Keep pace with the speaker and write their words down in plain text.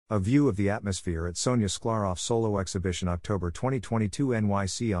A view of the atmosphere at Sonia Sklarov Solo Exhibition October 2022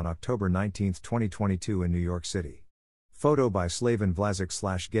 NYC on October 19, 2022 in New York City. Photo by Slaven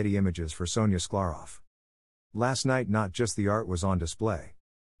Vlasic / Getty Images for Sonia Sklarov. Last night not just the art was on display.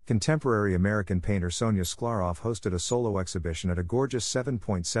 Contemporary American painter Sonia Sklarov hosted a solo exhibition at a gorgeous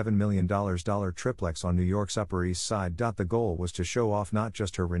 $7.7 million triplex on New York's Upper East Side. The goal was to show off not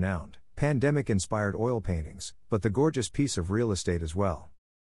just her renowned, pandemic-inspired oil paintings, but the gorgeous piece of real estate as well.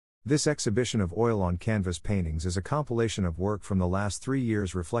 This exhibition of oil-on-canvas paintings is a compilation of work from the last 3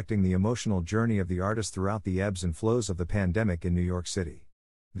 years reflecting the emotional journey of the artist throughout the ebbs and flows of the pandemic in New York City.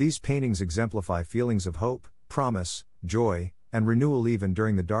 These paintings exemplify feelings of hope, promise, joy, and renewal even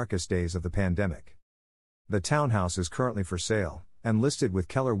during the darkest days of the pandemic. The townhouse is currently for sale, and listed with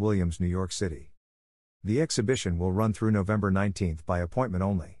Keller Williams, New York City. The exhibition will run through November 19 by appointment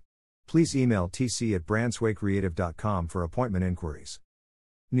only. Please email tc@brandswaycreative.com for appointment inquiries.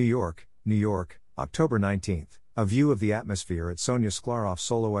 New York, New York, October 19. A view of the atmosphere at Sonia Sklarov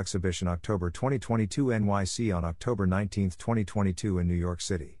Solo Exhibition October 2022 NYC on October 19, 2022 in New York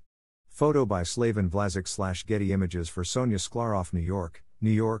City. Photo by Slaven Vlasic / Getty Images for Sonia Sklarov New York,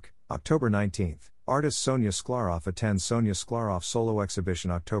 New York, October 19. Artist Sonia Sklarov attends Sonia Sklarov Solo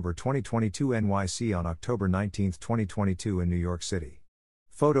Exhibition October 2022 NYC on October 19, 2022 in New York City.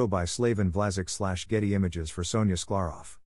 Photo by Slaven Vlasic / Getty Images for Sonia Sklarov.